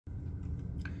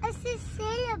It's a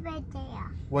sailor right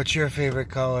there. What's your favorite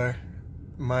color?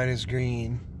 Mine is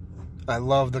green. I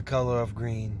love the color of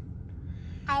green.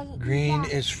 Green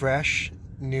is fresh,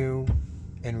 new,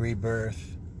 and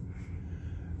rebirth.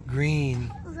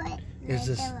 Green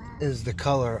is the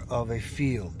color of a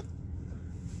field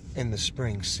in the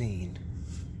spring scene.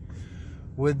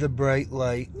 With the bright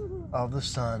light of the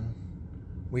sun,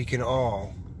 we can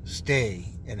all stay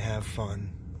and have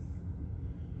fun.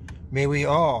 May we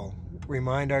all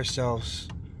remind ourselves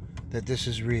that this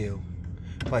is real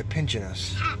by pinching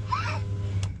us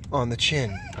on the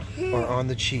chin or on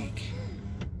the cheek,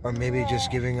 or maybe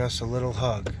just giving us a little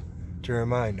hug to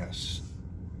remind us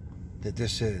that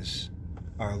this is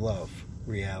our love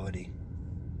reality.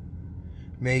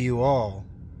 May you all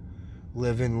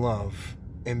live in love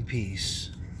and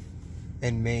peace,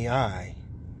 and may I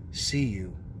see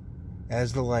you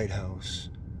as the lighthouse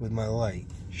with my light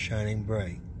shining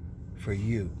bright for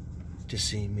you to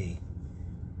see me.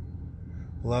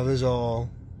 Love is all,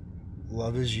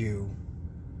 love is you.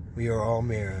 We are all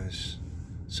mirrors,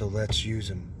 so let's use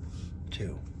them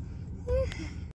too.